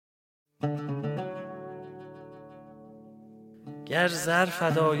گر زر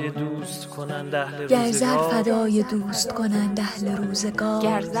فدای دوست کنند اهل گر زر روزگار، فدای دوست کنند اهل روزگار،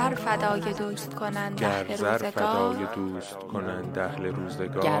 گر زر فدای دوست کنند اهل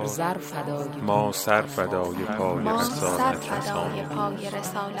روزگار، گر زر فدای ما سر فدای پای ما سر رسالت فدای رسان پای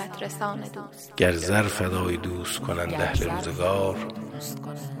رسالت رسان دوست. گر زر فدای دوست کنند اهل روزگار، دوست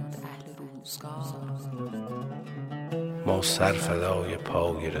کنند اهل روزگار، ما سر فدای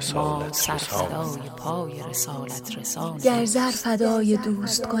پای ما رسالت سر رسان. فدای پای رسالت رسان، گر زر فدای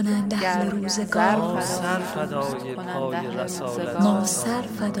دوست کنند اهل روزگار، ما سر فدای پای رسالت ما رسان. سر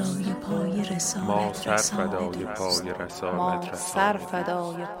فدای پای ما رسالت سر رسان فدای دوست. پای ما رسالت سر رسان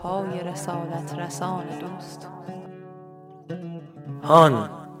فدای پای رسالت رسان دوست. هان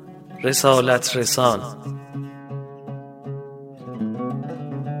رسالت رسان.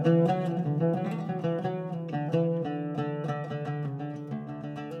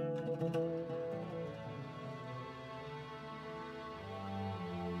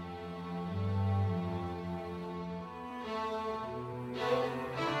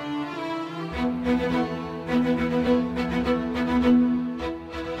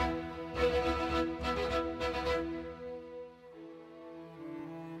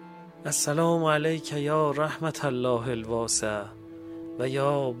 السلام علیک یا رحمت الله الواسع و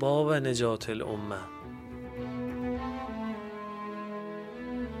یا باب نجات الامه.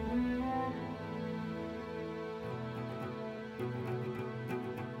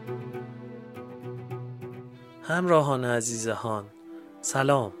 همراهان عزیز هان،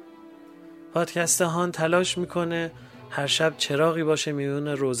 سلام. پادکست هان تلاش میکنه هر شب چراغی باشه میون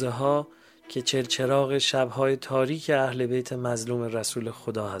روزه ها که چراغ شبهای تاریک اهل بیت مظلوم رسول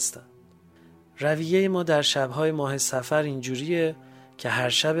خدا هستند. رویه ما در شبهای ماه صفر اینجوریه که هر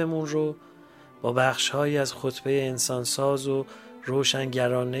شبمون رو با بخشهایی از خطبه انسانساز و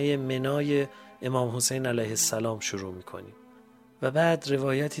روشنگرانه منای امام حسین علیه السلام شروع میکنیم و بعد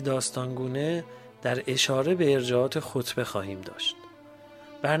روایتی داستانگونه در اشاره به ارجاعات خطبه خواهیم داشت.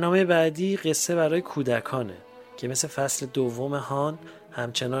 برنامه بعدی قصه برای کودکانه که مثل فصل دوم هان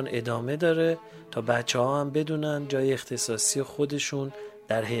همچنان ادامه داره تا بچه ها هم بدونن جای اختصاصی خودشون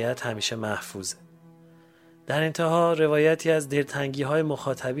در هیئت همیشه محفوظه. در انتها روایتی از دلتنگی های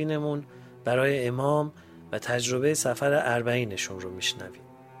مخاطبینمون برای امام و تجربه سفر اربعینشون رو میشنویم.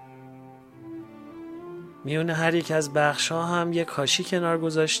 میون هر یک از بخش ها هم یک کاشی کنار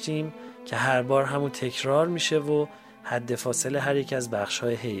گذاشتیم که هر بار همون تکرار میشه و حد فاصله هر یک از بخش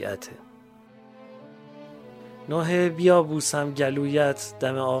های هیئته. نوحه بیا بوسم گلویت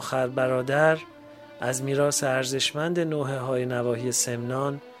دم آخر برادر از میراث ارزشمند نوحه های نواحی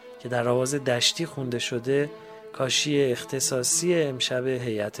سمنان که در آواز دشتی خونده شده کاشی اختصاصی امشب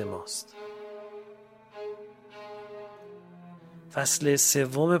هیئت ماست. فصل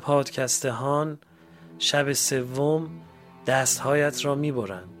سوم پادکست هان، شب سوم، دستهایت را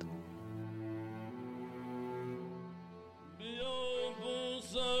میبرند.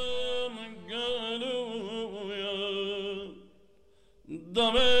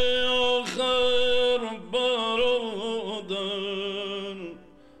 دم آخر برادر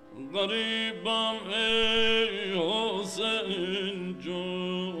غریبم ای حسین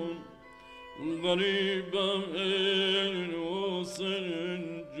جون، غریبم ای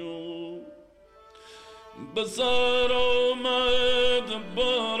حسین جون. به سر آمد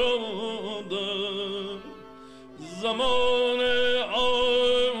برادر زمان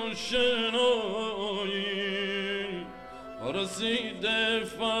آشنایی، رسیده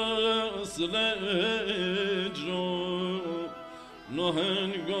فصل اجرا نه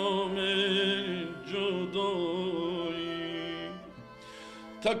هنگام جدایی.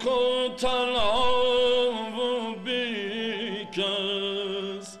 تک و تنها و بی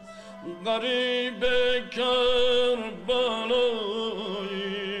کس غریب کربلایی،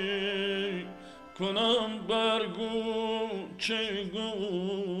 کنم برگو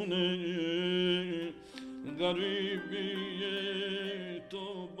چگونه غریبی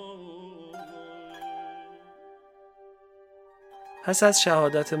تو با. پس از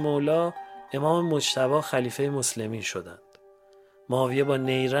شهادت مولا امام مجتبی خلیفه مسلمین شدند. معاویه با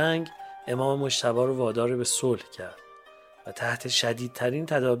نیرنگ امام مجتبی رو وادار به صلح کرد و تحت شدیدترین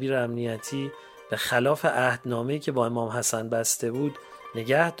تدابیر امنیتی به خلاف عهدنامه‌ای که با امام حسن بسته بود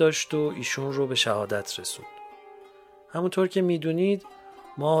نگه داشت و ایشون رو به شهادت رسوند. همونطور که میدونید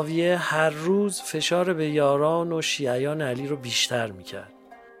معاویه هر روز فشار به یاران و شیعیان علی رو بیشتر میکرد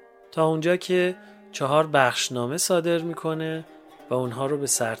تا اونجا که 4 بخشنامه صادر میکنه و اونها رو به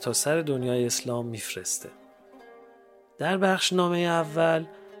سرتاسر دنیای اسلام میفرسته. در بخشنامه اول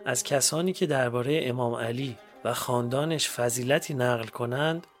از کسانی که درباره امام علی و خاندانش فضیلتی نقل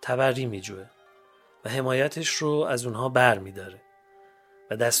کنند تبری میجوه. و حمایتش رو از اونها بر می‌داره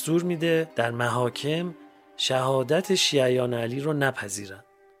و دستور میده در محاکم شهادت شیعیان علی رو نپذیرن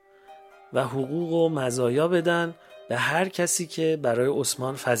و حقوق و مزایا بدن به هر کسی که برای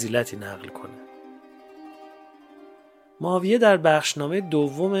عثمان فضیلتی نقل کنه. معاویه در بخشنامه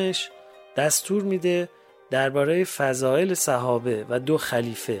دومش دستور میده درباره فضائل صحابه و 2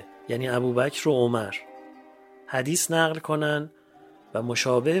 خلیفه یعنی ابوبکر و عمر حدیث نقل کنن و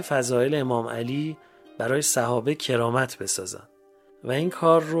مشابه فضائل امام علی برای صحابه کرامت بسازن و این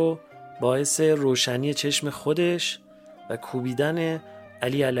کار رو باعث روشنی چشم خودش و کوبیدن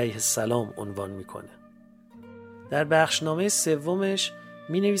علی علیه السلام عنوان میکنه. در بخشنامه سومش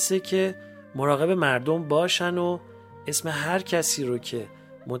می نویسه که مراقب مردم باشن و اسم هر کسی رو که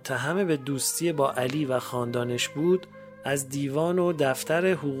متهم به دوستی با علی و خاندانش بود از دیوان و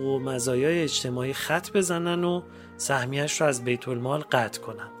دفتر حقوق و مزایای اجتماعی خط بزنن و سهمیش رو از بیت المال قطع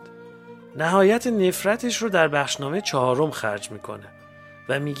کنند. نهایت نفرتش رو در بخشنامه 4 خرج میکنه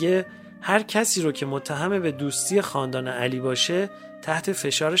و میگه هر کسی رو که متهم به دوستی خاندان علی باشه تحت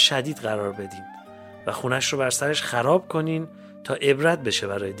فشار شدید قرار بدین و خونش رو بر سرش خراب کنین تا عبرت بشه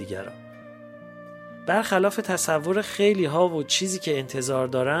برای دیگران. برخلاف تصور خیلی ها و چیزی که انتظار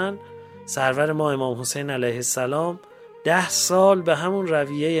دارن، سرور ما امام حسین علیه السلام 10 سال به همون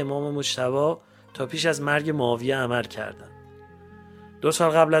رویه امام مجتبی تا پیش از مرگ معاویه عمل کردن. 2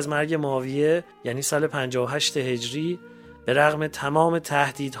 سال قبل از مرگ معاویه یعنی سال 58 هجری به رغم تمام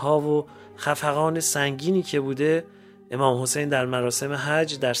تهدیدها و خفقان سنگینی که بوده، امام حسین در مراسم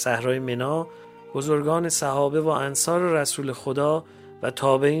حج در صحرای منی بزرگان صحابه و انصار رسول خدا و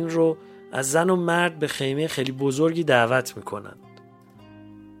تابعین رو از زن و مرد به خیمه خیلی بزرگی دعوت میکنند.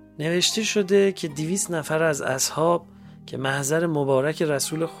 نوشته شده که 200 نفر از اصحاب که محضر مبارک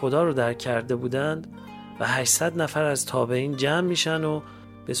رسول خدا رو درک کرده بودند و 800 نفر از تابعین جمع میشن و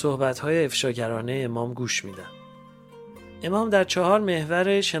به صحبت‌های افشاگرانه امام گوش میدن. امام در 4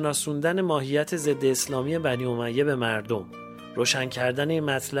 محور شناسوندن ماهیت ضد اسلامی بنی امیه به مردم، روشن کردن این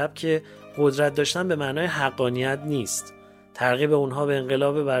مطلب که قدرت داشتن به معنای حقانیت نیست، ترغیب اونها به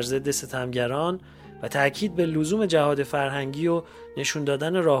انقلاب بر ضد ستمگران و تأکید به لزوم جهاد فرهنگی و نشون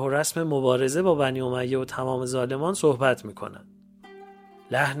دادن راه و رسم مبارزه با بنی امیه و تمام ظالمان صحبت میکنن.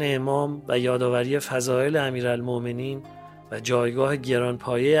 لحن امام و یادآوری فضائل امیرالمومنین و جایگاه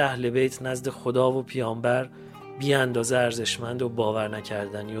گرانپایه اهل بیت نزد خدا و پیامبر بی اندازه ارزشمند و باور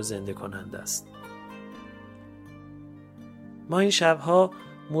نکردنی و زنده کننده است. ما این شبها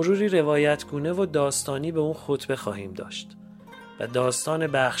مروری روایتگونه و داستانی به اون خطبه خواهیم داشت و داستان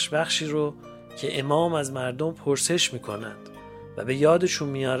بخشی رو که امام از مردم پرسش میکنند و به یادشون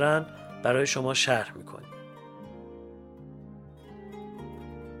میارن برای شما شرح میکنیم.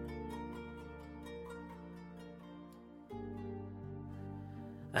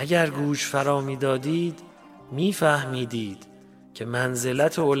 اگر گوش فرا میدادید میفهمیدید که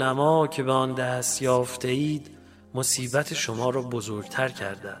منزلت علما که به آن دست یافته اید مصیبت شما را بزرگتر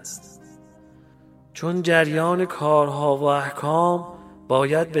کرده است. چون جریان کارها و احکام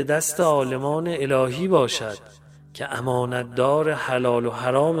باید به دست عالمان الهی باشد که امانتدار حلال و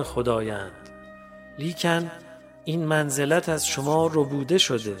حرام خدایند، لیکن این منزلت از شما ربوده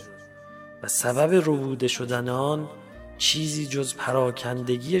شده و سبب ربوده شدن آن چیزی جز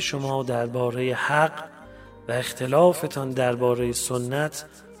پراکندگی شما درباره حق و اختلافتان درباره سنت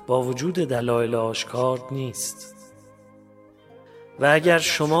با وجود دلایل آشکار نیست. و اگر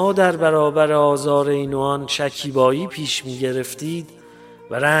شما در برابر آزار این و آن شکیبایی پیش می گرفتید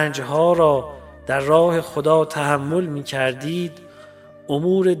و رنجها را در راه خدا تحمل می کردید،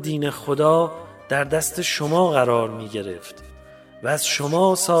 امور دین خدا در دست شما قرار می گرفت و از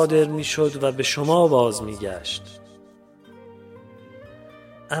شما صادر می شد و به شما باز می گشت.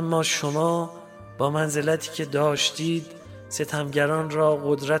 اما شما با منزلتی که داشتید ستمگران را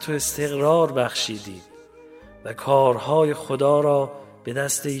قدرت و استقرار بخشیدید و کارهای خدا را به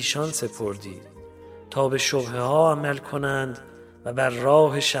دست ایشان سپردید تا به شبهه ها عمل کنند و بر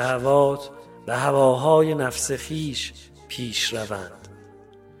راه شهوات و هواهای نفس خویش پیش روند.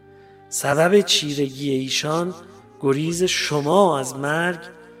 سبب چیرگی ایشان گریز شما از مرگ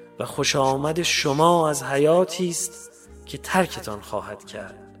و خوش آمد شما از حیاتی است که ترکتان خواهد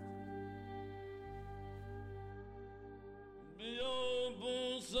کرد.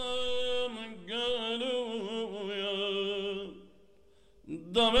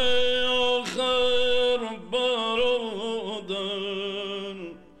 دم آخر برادر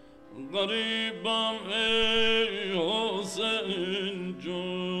غریبم ای حسین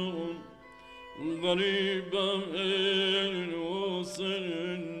جون، غریبم ای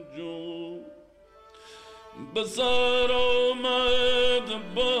حسین جون. به سر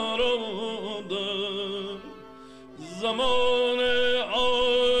آمد برادر زمان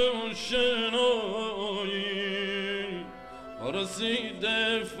آشنایی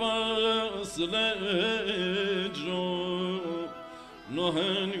رسیده فصل اجرا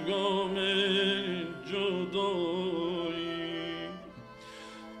نهنگام جدایی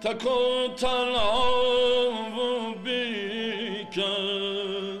تک و تنها و بی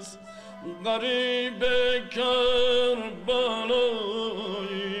کس غریب کربلایی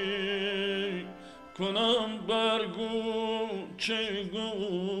کنم برگو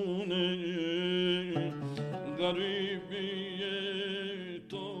چگونه غریبی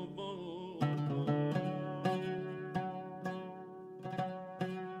تو با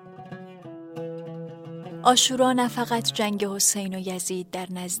عاشورا نه فقط جنگ حسین و یزید در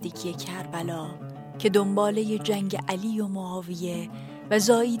نزدیکی کربلا که دنباله جنگ علی و معاویه و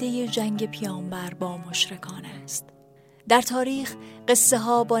زاییده جنگ پیامبر با مشرکان است. در تاریخ قصه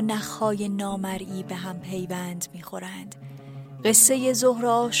ها با نخهای نامرئی به هم پیوند می‌خورند. قصه ظهر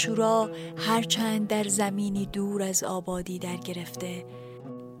عاشورا هرچند در زمینی دور از آبادی در گرفته،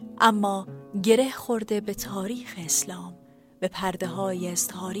 اما گره خورده به تاریخ اسلام، به پرده های از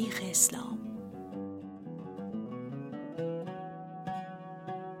تاریخ اسلام.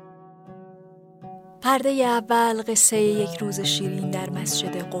 پرده اول قصه یک روز شیرین در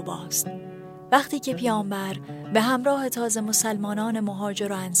مسجد قباست. وقتی که پیامبر به همراه تازه مسلمانان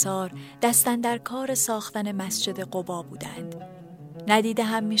مهاجر و انصار دستن در کار ساختن مسجد قبا بودند. ندیده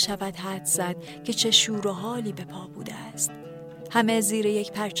هم می شود حد زد که چه شور و حالی به پا بوده است. همه زیر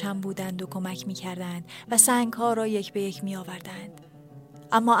یک پرچم بودند و کمک می کردند و سنگ ها را یک به یک می آوردند.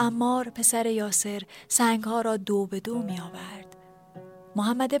 اما عمار پسر یاسر سنگ ها را دو به دو می آورد.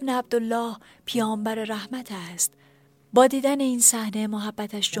 محمد ابن عبدالله پیامبر رحمت است. با دیدن این صحنه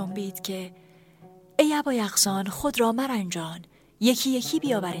محبتش جنبید که ای ابا یغزان خود را مرنجان، یکی یکی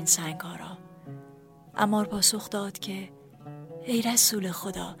بیاور این سنگ‌ها را. عمار پاسخ داد که ای رسول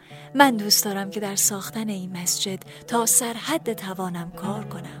خدا، من دوست دارم که در ساختن این مسجد تا سرحد توانم کار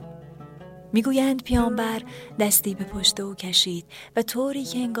کنم. میگویند پیامبر دستی به پشت او کشید و طوری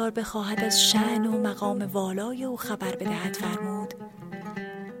که انگار بخواهد از شأن و مقام والای او خبر بدهد فرمود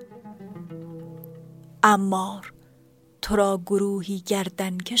عمار، تو را گروهی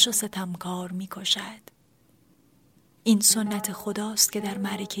گردنکش و ستمکار می‌کشد. این سنت خداست که در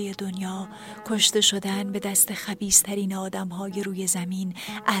معرکه دنیا کشته شدن به دست خبیث‌ترین آدم‌های روی زمین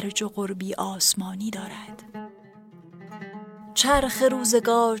ارج و قربی آسمانی دارد. چرخ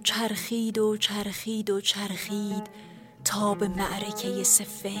روزگار چرخید و چرخید و چرخید تا به معرکه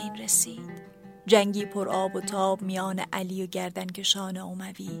صفین رسید. جنگی پر آب و تاب میان علی و گردنکشان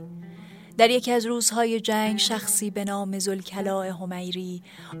اموی. در یکی از روزهای جنگ شخصی به نام ذوالکلاء حمیری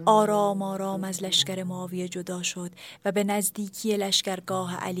آرام آرام از لشکر معاویه جدا شد و به نزدیکی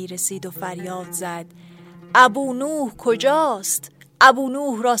لشکرگاه علی رسید و فریاد زد ابو نوح کجاست؟ ابو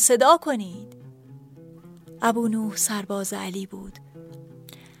نوح را صدا کنید. ابو نوح سرباز علی بود،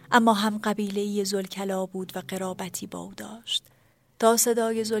 اما هم قبیله‌ای ذوالکلاء بود و قرابتی با او داشت. تا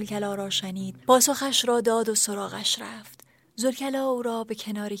صدای ذوالکلاء را شنید پاسخش را داد و سراغش رفت. ذوالکلاء او را به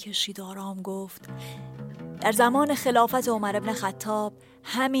کناری کشید و آرام گفت در زمان خلافت عمر بن خطاب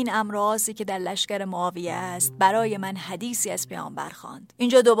همین امراضی که در لشکر معاویه است برای من حدیثی از پیامبر خواند.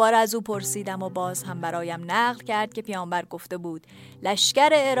 اینجا دوباره از او پرسیدم و باز هم برایم نقل کرد که پیامبر گفته بود لشکر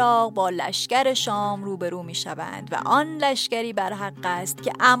عراق با لشکر شام روبرو می شوند و آن لشکری بر حق است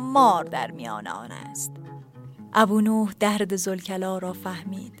که عمار در میان آن است. ابو نوح درد ذوالکلاء را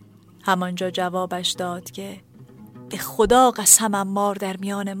فهمید. همانجا جوابش داد که به خدا قسم عمار در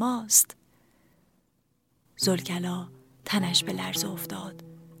میان ماست. ذوالکلاء تنش به لرزه افتاد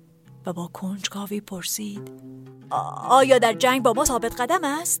و با کنجکاوی پرسید آیا در جنگ با ما ثابت قدم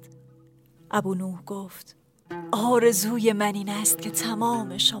است؟ ابو نوح گفت آرزوی من این است که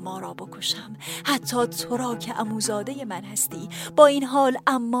تمام شما را بکشم، حتی تو را که عموزاده من هستی. با این حال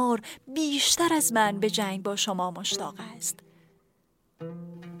عمار بیشتر از من به جنگ با شما مشتاق است.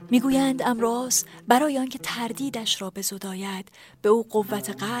 میگویند امراض برای آنکه تردیدش را بزداید به او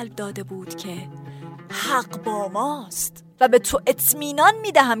قوت قلب داده بود که حق با ماست و به تو اطمینان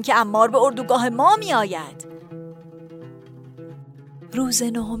میدهم که عمار به اردوگاه ما میآید. روز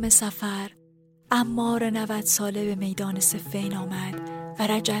 9 صفر عمار 90 ساله به میدان صفین آمد و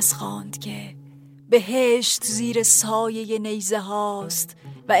رجز خواند که بهشت زیر سایه نیزه هاست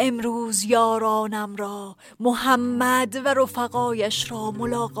و امروز یارانم را محمد و رفقایش را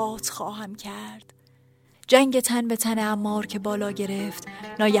ملاقات خواهم کرد. جنگ تن به تن عمار که بالا گرفت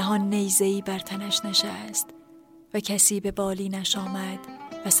ناگهان نیزه‌ای بر تنش نشست و کسی به بالینش آمد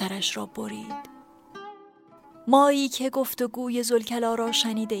و سرش را برید. مایی که گفتگوی ذوالکلا را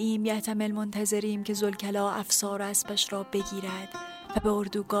شنیده ایم یحتمل منتظریم که ذوالکلا افسار اسبش را بگیرد و به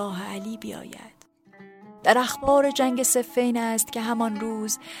اردوگاه علی بیاید. در اخبار جنگ صفین است که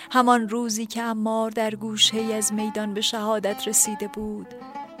همان روزی که عمار در گوشه‌ای از میدان به شهادت رسیده بود،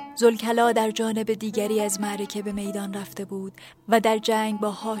 ذوالکلا در جانب دیگری از معرکه به میدان رفته بود و در جنگ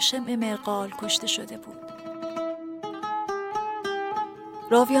با هاشم مرغال کشته شده بود.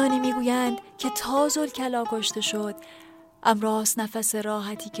 راویانی میگویند که تا ذوالکلا کشته شد، عمراس نفس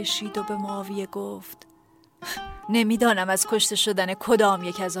راحتی کشید و به معاویه گفت: نمیدانم از کشته شدن کدام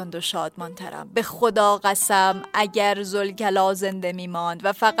یک از آن دو شادمانترم. به خدا قسم اگر ذوالکلا زنده میماند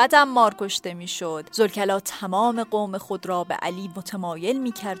و فقط عمار کشته میشد، ذوالکلا تمام قوم خود را به علی متمایل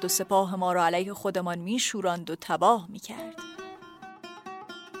میکرد و سپاه ما را علیه خودمان میشوراند و تباه میکرد.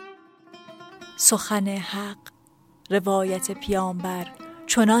 سخن حق، روایت پیامبر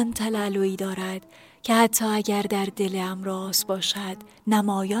چنان تلالویی دارد که حتی اگر در دل عمراس باشد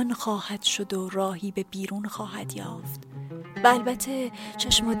نمایان خواهد شد و راهی به بیرون خواهد یافت. و البته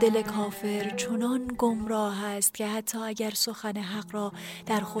چشم و دل کافر چنان گمراه است که حتی اگر سخن حق را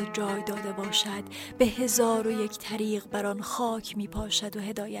در خود جای داده باشد، به 1001 طریق بر آن خاک می پاشد و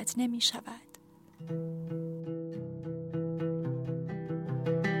هدایت نمی شود.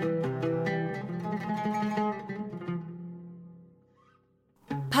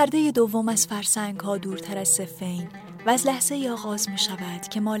 پرده دوم از فرسنگ ها دورتر از صفین و از لحظه ای آغاز می شود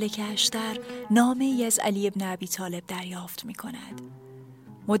که مالک اشتر نامه ای از علی ابن ابی طالب دریافت می کند.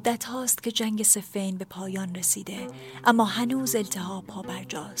 مدت هاست که جنگ صفین به پایان رسیده، اما هنوز التهاب پا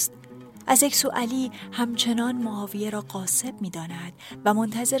برجاست. از یک سو علی همچنان معاویه را غاصب می داند و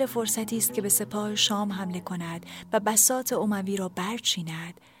منتظر فرصتی است که به سپاه شام حمله کند و بساط اموی را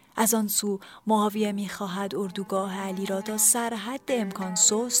برچیند. از آن سو معاویه می‌خواهد اردوگاه علی را تا سرحد امکان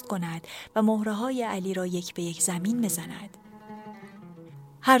سست کند و مهره‌های علی را یک به یک زمین بزند.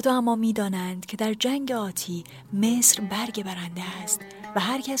 هر دو اما می‌دانند که در جنگ آتی مصر برگ برنده است و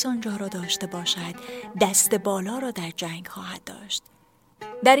هر کس آنجا را داشته باشد دست بالا را در جنگ خواهد داشت.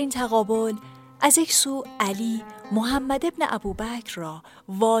 در این تقابل از یک سو علی محمد ابن ابوبکر را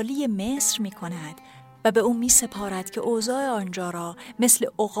والی مصر می‌کند و به او می سپارد که اوضاع آنجا را مثل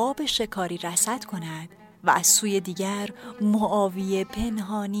عقاب شکاری رصد کند و از سوی دیگر معاویه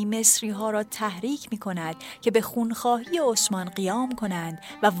پنهانی مصری ها را تحریک می کند که به خونخواهی عثمان قیام کنند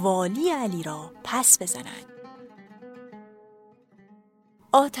و والی علی را پس بزنند.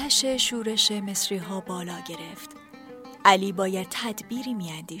 آتش شورش مصری ها بالا گرفت. علی باید تدبیری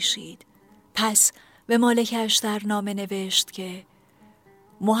می اندیشید. پس به مالک اشتر نامه نوشت که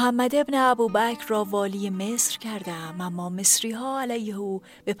محمد ابن ابوبکر را والی مصر کردم، اما مصری ها علیه او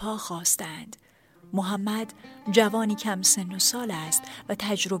به پا خواستند. محمد جوانی کم سن و سال است و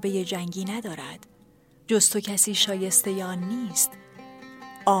تجربه جنگی ندارد. جز تو کسی شایسته آن نیست.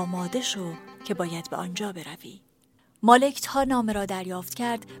 آماده شو که باید به آنجا بروی. مالک تا نامه را دریافت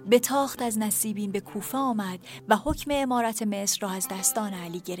کرد به تاخت از نصیبین به کوفه آمد و حکم امارت مصر را از دستان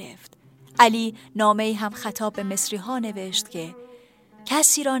علی گرفت. علی نامه‌ای هم خطاب به مصری ها نوشت که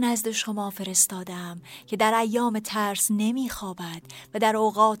کسی را نزد شما فرستادم که در ایام ترس نمی خوابد و در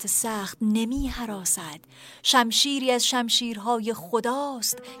اوقات سخت نمی هراسد. شمشیری از شمشیرهای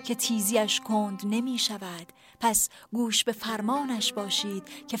خداست که تیزیش کند نمی شود. پس گوش به فرمانش باشید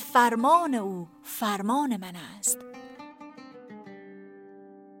که فرمان او فرمان من است.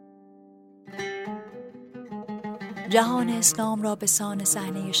 جهان اسلام را به سان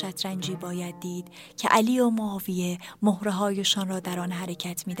صحنه شطرنجی باید دید که علی و معاویه مهرهایشان را در آن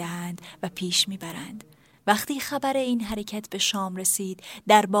حرکت می‌دهند و پیش می‌برند. وقتی خبر این حرکت به شام رسید،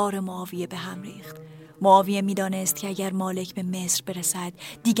 دربار معاویه به هم ریخت. معاویه می‌دانست که اگر مالک به مصر برسد،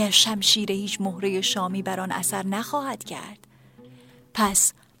 دیگر شمشیر هیچ مهره شامی بر آن اثر نخواهد کرد.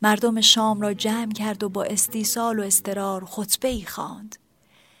 پس مردم شام را جمع کرد و با استیصال و اضطرار خطبه‌ای خواند.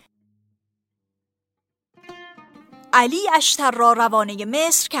 علی اشتر را روانه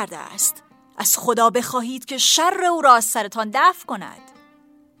مصر کرده است. از خدا بخواهید که شر او را از سرتان دفع کند.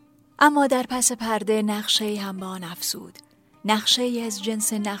 اما در پس پرده نقشه‌ای هم به آن افزود. نقشه‌ای از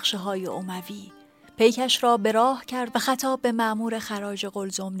جنس نقشه‌های اموی. پیکش را به راه کرد و خطاب به مأمور خراج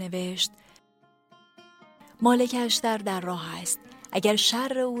قلزم نوشت: مالک اشتر در راه است. اگر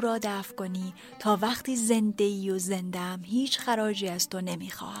شر او را دفع کنی، تا وقتی زنده‌ای و زنده‌ام هیچ خراجی از تو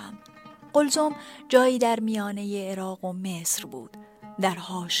نمی‌خواهم. قلزم جایی در میانه عراق و مصر بود، در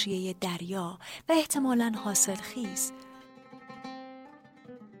حاشیه دریا و احتمالاً حاصلخیز.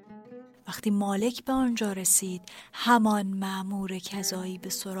 وقتی مالک به آنجا رسید، همان مأمور کذایی به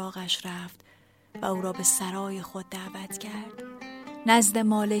سراغش رفت و او را به سرای خود دعوت کرد. نزد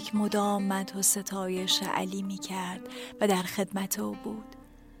مالک مدام مدح و ستایش علی می کرد و در خدمت او بود.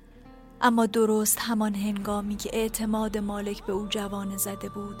 اما درست همان هنگامی که اعتماد مالک به او جوانه زده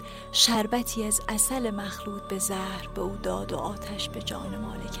بود، شربتی از عسل مخلوط به زهر به او داد و آتش به جان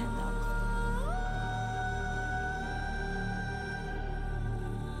مالک انداخت.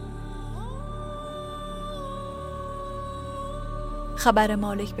 خبر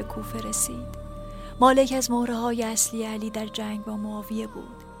مالک به کوفه رسید. مالک از مهره‌های اصلی علی در جنگ با معاویه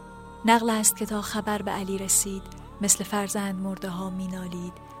بود. نقل است که تا خبر به علی رسید مثل فرزند مرده ها می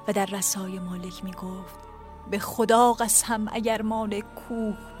نالید و در رسای مالک می گفت: به خدا قسم اگر مالک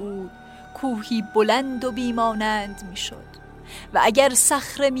کوه بود، کوهی بلند و بیمانند می شد، و اگر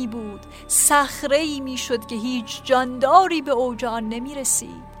صخره می بود، صخره‌ای می شد که هیچ جانداری به اوج آن نمی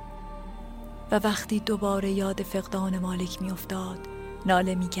رسید. و وقتی دوباره یاد فقدان مالک می افتاد،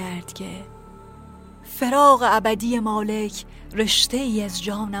 ناله می کرد که فراق ابدی مالک رشته ای از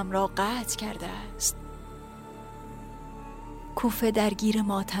جانم را قطع کرده است. کوفه درگیر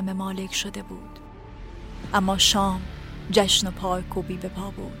ماتم مالک شده بود، اما شام جشن و پایکوبی به پا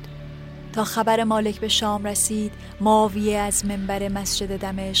بود. تا خبر مالک به شام رسید، معاویه از منبر مسجد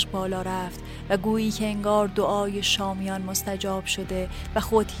دمشق بالا رفت و گویی که انگار دعای شامیان مستجاب شده و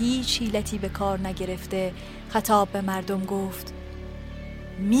خود هیچ حیلتی به کار نگرفته، خطاب به مردم گفت: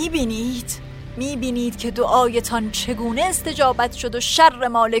 میبینید که دعایتان چگونه استجابت شد و شر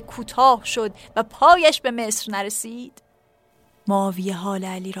مالک کوتاه شد و پایش به مصر نرسید. معاویه حال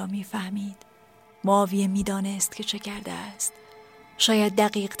علی را میفهمید. معاویه میدانست که چه کرده است. شاید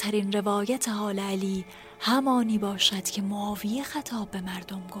دقیق ترین روایت حال علی همانی باشد که معاویه خطاب به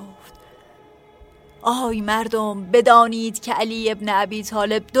مردم گفت: آهای مردم، بدانید که علی ابن ابی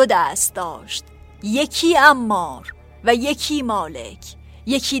طالب 2 دست داشت، یکی عمار و یکی مالک،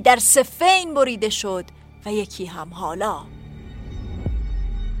 یکی در صفین بریده شد و یکی هم حالا.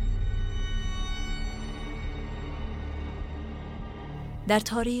 در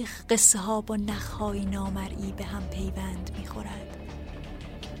تاریخ قصه ها با نخهای نامرئی به هم پیوند می خورد.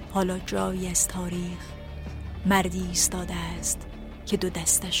 حالا جایی از تاریخ مردی ایستاده است که 2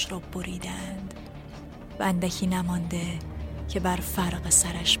 دستش را بریدند و اندکی نمانده که بر فرق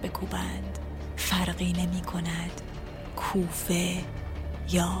سرش بکوبند. فرقی نمی کند کوفه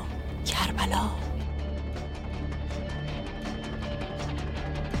یا کربلا.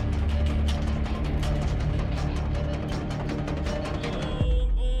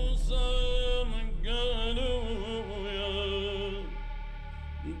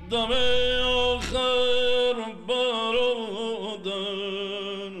 دم آخر برادر،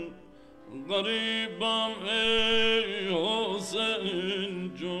 غریبم ای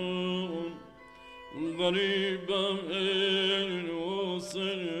حسین جون، غریبم ای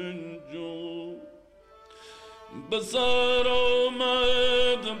حسین جون. به سر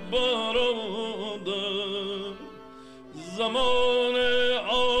آمد برادر زمان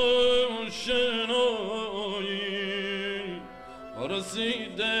آشنایی،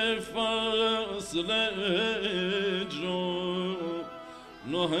 رسیده فصل اجرا،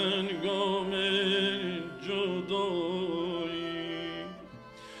 نهنگام جدایی.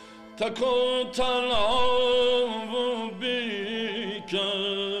 تک و تنها و بی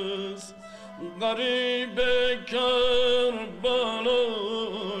کس، غریب کربلایی،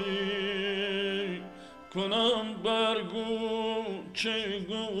 کنم برگو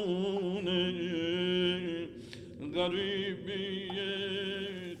چگونه غریبی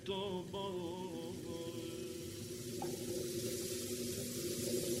تو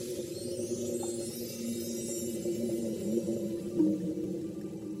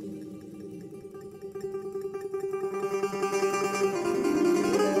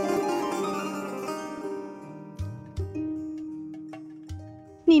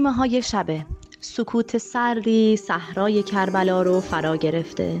نیمه های شبه، سکوت سردی صحرای کربلا رو فرا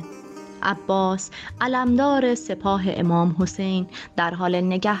گرفته. عباس علمدار سپاه امام حسین در حال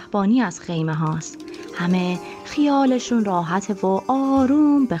نگهبانی از خیمه هاست. همه خیالشون راحته و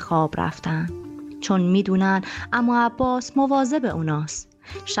آروم به خواب رفتن، چون میدونن اما عباس مواظب اوناست.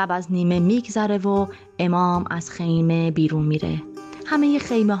 شب از نیمه میگذره و امام از خیمه بیرون میره. همه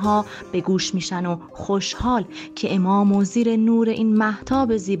خیمه ها به گوش میشن و خوشحال که امامو زیر نور این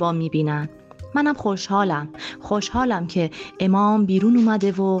مهتاب زیبا میبینن. منم خوشحالم که امام بیرون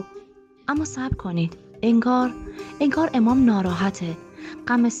اومده و اما صبر کنید، انگار امام ناراحته،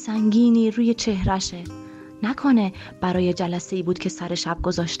 غم سنگینی روی چهرشه. نکنه برای جلسه‌ای بود که سر شب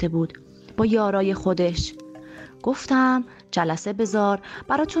گذاشته بود با یارای خودش. گفتم جلسه بذار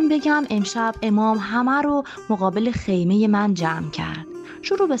براتون بگم امشب امام همه رو مقابل خیمه من جمع کرد.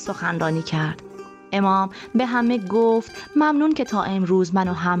 شروع به سخنرانی کرد. امام به همه گفت ممنون که تا امروز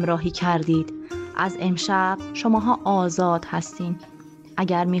منو همراهی کردید. از امشب شماها آزاد هستین.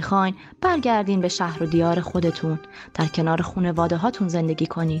 اگر میخواین برگردین به شهر و دیار خودتون، در کنار خانواده هاتون زندگی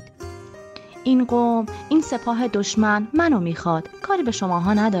کنید. این قوم، این سپاه دشمن منو میخواد، کاری به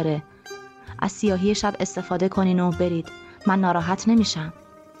شماها نداره. از سیاهی شب استفاده کنین و برید، من ناراحت نمیشم.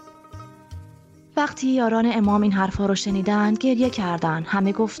 وقتی یاران امام این حرفا رو شنیدن گریه کردن.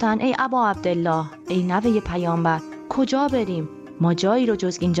 همه گفتن ای ابا عبدالله، ای نوه پیامبر، کجا بریم؟ ما جایی رو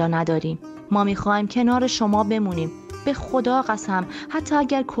جز اینجا نداریم. ما میخوایم کنار شما بمونیم. به خدا قسم حتی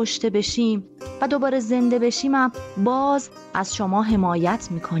اگر کشته بشیم و دوباره زنده بشیم هم باز از شما حمایت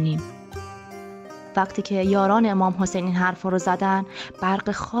میکنیم. وقتی که یاران امام حسین این حرفا رو زدن،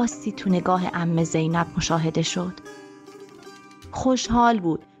 برق خاصی تو نگاه عمه زینب مشاهده شد.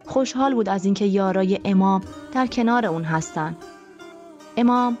 خوشحال بود از اینکه یارای امام در کنار اون هستن.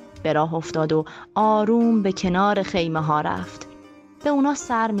 امام به راه افتاد و آروم به کنار خیمه ها رفت. به اونا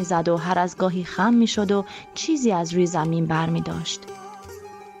سر می زد و هر از گاهی خم می شد و چیزی از روی زمین بر می داشت.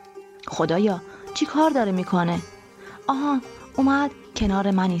 خدایا چی کار داره می کنه؟ آها اومد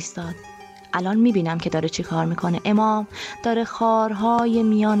کنار من ایستاد. الان می بینم که داره چی کار می کنه. امام داره خارهای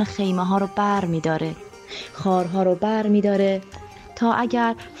میان خیمه ها رو بر می داره. خارها رو بر می داره تا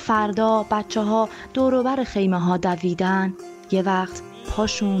اگر فردا بچه ها دور و بر خیمه ها دویدن یه وقت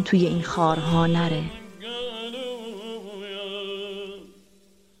پاشون توی این خارها نره.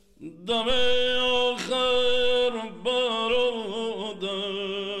 دم آخر برادر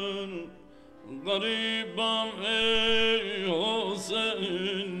غریبم ای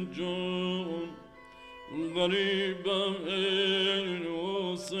حسین جون، غریبم ای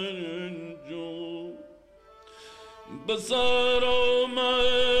حسین جون. به سر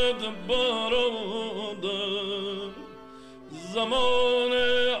آمد برادر زمان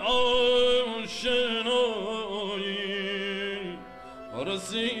آشنایی،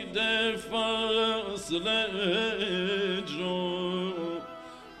 رسیده فصل اجرا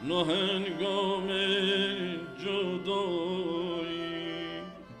نهنگام جدایی.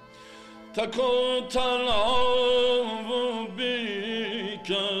 تک و تنها و بی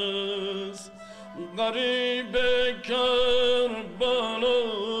کس غریب کربلایی،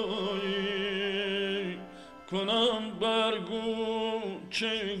 کنم برگو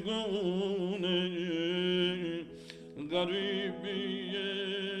چگونه غریبی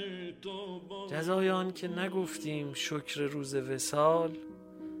تو. جزای آن که نگفتیم شکر روز وصال،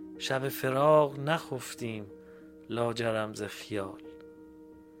 شب فراق نخفتیم لاجرم ز خیال.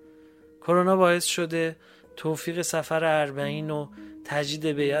 کرونا باعث شده توفیق سفر اربعین و تجدید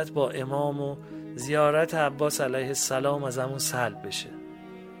بیعت با امام و زیارت عباس علیه السلام از همون سلب بشه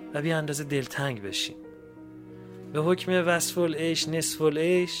و بی اندازه دلتنگ بشیم. به حکم وصف العیش نصف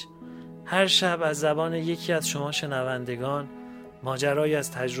العیش هر شب از زبان یکی از شما شنوندگان ماجرایی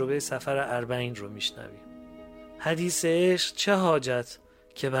از تجربه سفر اربعین رو میشنویم. حدیث عشق چه حاجت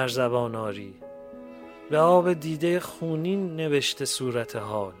که بر زبان آری، به آب دیده خونین نوشته صورت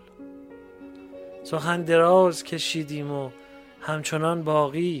حال. سخن دراز کشیدیم و همچنان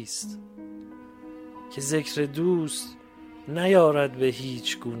باقی است، که ذکر دوست نیارد به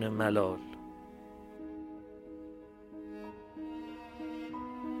هیچ گونه ملال.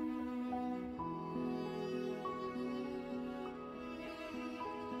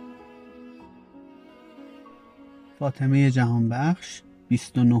 فاطمه جهانبخش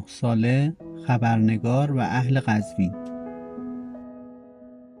 29 ساله، خبرنگار و اهل قزوین.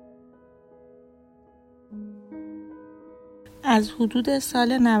 از حدود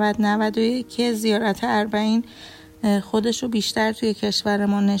سال 90-91 که زیارت اربعین خودشو بیشتر توی کشور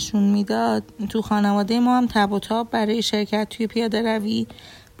ما نشون میداد، تو خانواده ما هم تب و تاب برای شرکت توی پیاده روی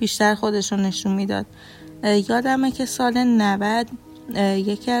بیشتر خودشو نشون میداد. یادمه که سال 90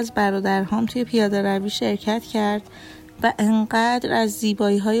 یکی از برادرهام توی پیاده روی شرکت کرد و انقدر از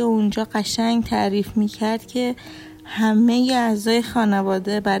زیبایی‌های اونجا قشنگ تعریف میکرد که همه اعضای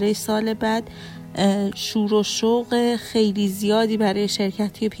خانواده برای سال بعد شور و شوق خیلی زیادی برای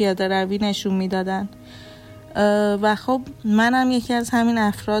شرکت توی پیاده روی نشون میدادن و خب منم یکی از همین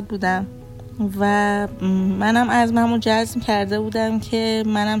افراد بودم و منم عزممو جزم کرده بودم که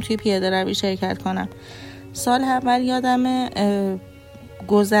منم توی پیاده روی شرکت کنم. سال اول یادم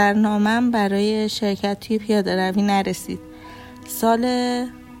گذرنامه‌ام برای شرکت توی پیاده روی نرسید. سال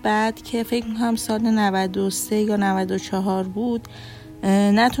بعد که فکر میکنم سال 93 یا 94 بود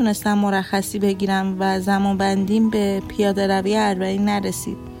نتونستم مرخصی بگیرم و زمان بندیم به پیاده روی اربعین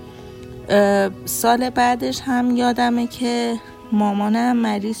نرسید. سال بعدش هم یادمه که مامانم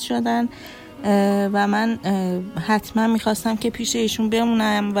مریض شدن و من حتما میخواستم که پیش ایشون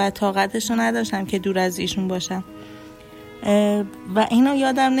بمونم و طاقتش رو نداشتم که دور از ایشون باشم. و اینو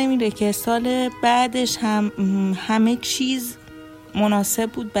یادم نمیره که سال بعدش هم همه چیز مناسب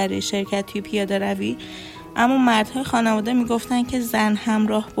بود برای شرکت توی پیاده روی، اما مردهای خانواده میگفتن که زن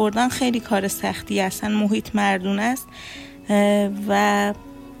همراه بردن خیلی کار سختی، اصلا محیط مردون است و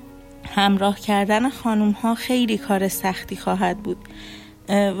همراه کردن خانوم ها خیلی کار سختی خواهد بود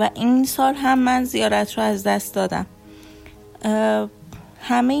و این سال هم من زیارت رو از دست دادم.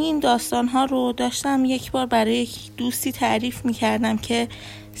 همه این داستان ها رو داشتم یک بار برای یک دوستی تعریف میکردم که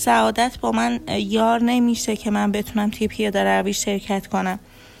سعادت با من یار نمیشه که من بتونم توی پیاده روی شرکت کنم.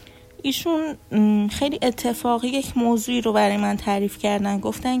 ایشون خیلی اتفاقی یک موضوعی رو برای من تعریف کردن.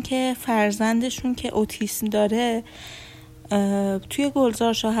 گفتن که فرزندشون که اوتیسم داره توی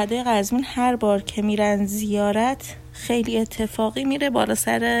گلزار شهدای قزوین هر بار که میرن زیارت خیلی اتفاقی میره بالا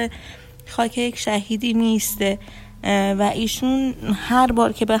سر خاک یک شهیدی میسته و ایشون هر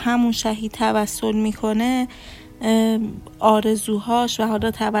بار که به همون شهید توسل میکنه آرزوهاش و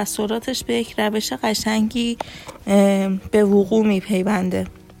حالا توسلاتش به یک روش قشنگی به وقوع میپیونده.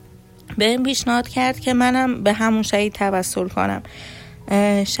 به این پیشنهاد کرد که منم به همون شهید توسل کنم.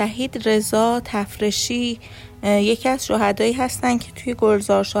 شهید رضا تفرشی یکی از شهدایی هستن که توی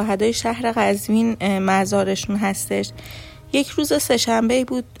گلزار شهدای شهر قزوین مزارشون هستش. یک روز سه‌شنبه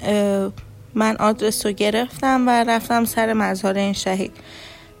بود، من آدرس رو گرفتم و رفتم سر مزار این شهید.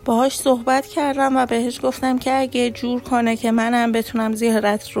 باهاش صحبت کردم و بهش گفتم که اگه جور کنه که منم بتونم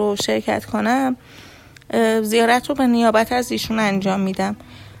زیارت رو شرکت کنم، زیارت رو به نیابت از ایشون انجام میدم.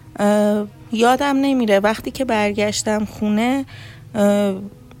 یادم نمیره وقتی که برگشتم خونه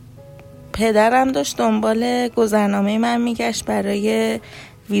پدرم داشت دنبال گذرنامه من میگشت برای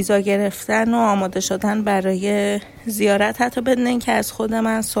ویزا گرفتن و آماده شدن برای زیارت، حتی بدون اینکه از خود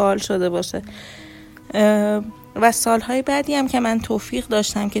من سوال شده باشه. و سالهای بعدی هم که من توفیق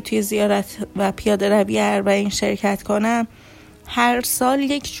داشتم که توی زیارت و پیاده روی اربعین شرکت کنم، هر سال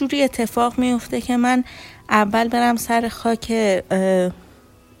یک جوری اتفاق میفته که من اول برم سر خاک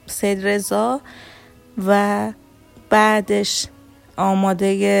سید رضا و بعدش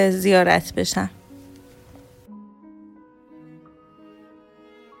آماده زیارت بشم.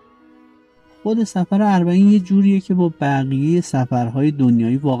 خود سفر اربعین یه جوریه که با بقیه سفرهای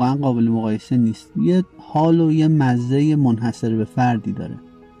دنیایی واقعا قابل مقایسه نیست. یه حال و یه مزه منحصر به فردی داره.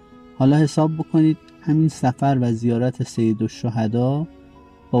 حالا حساب بکنید همین سفر و زیارت سید الشهدا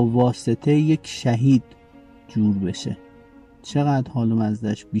با واسطه یک شهید جور بشه، چقدر حال و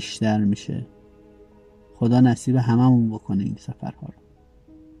مزهش بیشتر میشه. خدا نصیب هممون بکنه این سفرها رو.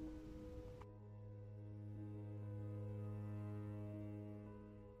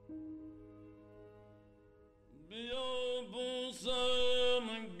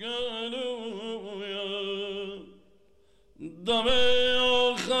 دم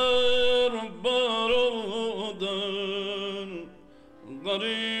آخر برادر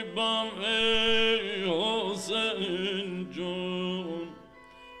غریبم ای حسین جون،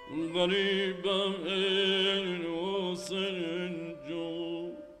 غریبم ای حسین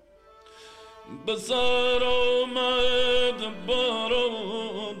جون. به سر آمد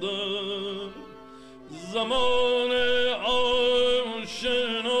برادر زمان آشنایی،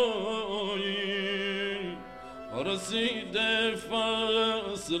 رسیده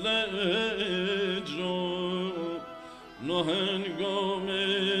فصل اجرا نهنگام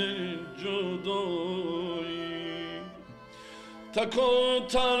جدایی. تک و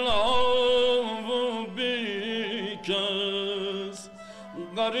تنها و بیکس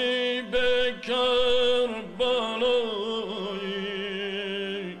غریب کربلایی،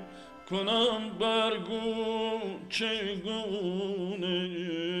 کنم برگو چگونه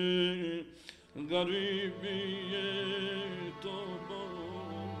غریبی تو با.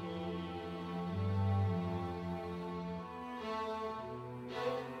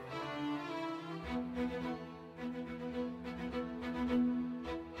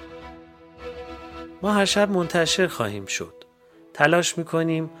 ما هر شب منتشر خواهیم شد. تلاش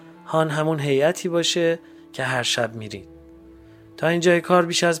میکنیم هان همون هیئتی باشه که هر شب میرین. تا اینجای کار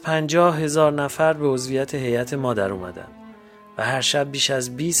بیش از 50,000 نفر به عضویت هیئت ما در اومدن و هر شب بیش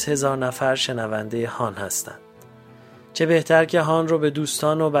از 20,000 نفر شنونده هان هستند. چه بهتر که هان رو به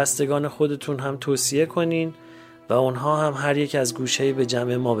دوستان و بستگان خودتون هم توصیه کنین و اونها هم هر یک از گوشه‌ای به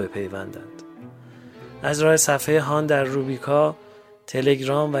جمع ما بپیوندند. از راه صفحه هان در روبیکا،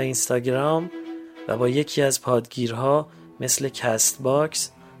 تلگرام و اینستاگرام و با یکی از پادگیرها مثل کست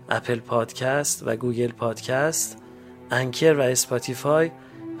باکس، اپل پادکست و گوگل پادکست، انکر و اسپاتیفای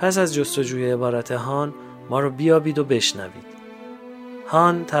پس از جستجوی عبارت هان ما رو بیابید و بشنوید.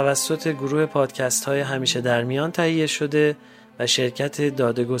 هان توسط گروه پادکست های همیشه در میان تهیه شده و شرکت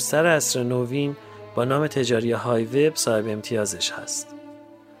داده‌گستر عصر نوین با نام تجاری هایت صاحب امتیازش هست.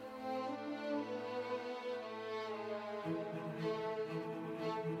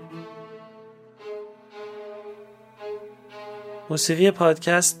 موسیقی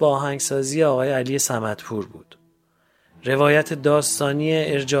پادکست با آهنگسازی آقای علی صمدپور بود. روایت داستانی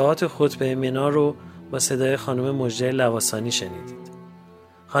ارجاعات خطبه منا رو با صدای خانم مژده لواسانی شنیدید.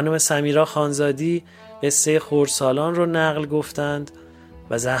 خانم سمیرا خانزادی قصه خردسالان رو نقل گفتند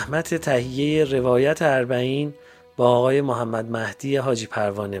و زحمت تهیه روایت 40 با آقای محمد مهدی حاجی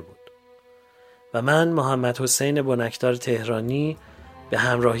پروانه بود. و من محمد حسین بنکدار تهرانی به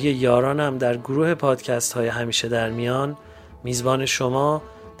همراهی یارانم در گروه پادکست های همیشه در میان میزبان شما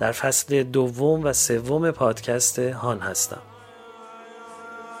در فصل 2 و 3 پادکست هان هستم.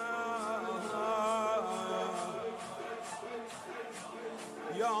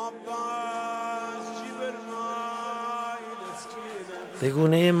 به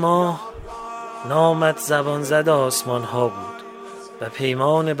گونه ماه نامت زبان زد آسمان ها بود و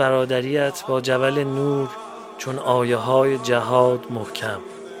پیمان برادریت با جبل نور چون آیه های جهاد محکم.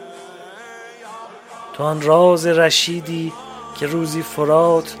 تو آن راز رشیدی که روزی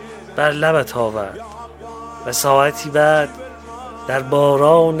فرات بر لبت آورد و ساعتی بعد در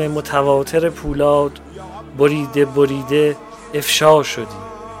باران متواتر پولاد بریده بریده افشا شدی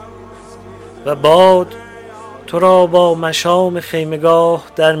و باد تو را با مشام خیمگاه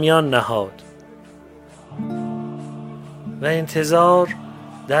در میان نهاد و انتظار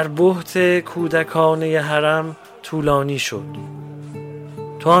در بهت کودکانه حرم طولانی شد.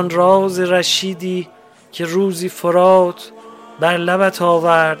 تو آن راز رشیدی که روزی فرات بر لبت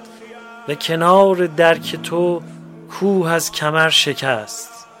آورد و کنار درک تو کوه از کمر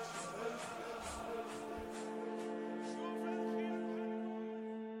شکست.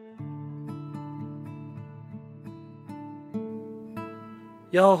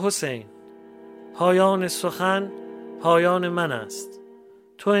 یا حسین، پایان سخن پایان من است،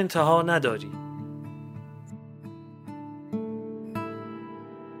 تو انتها نداری.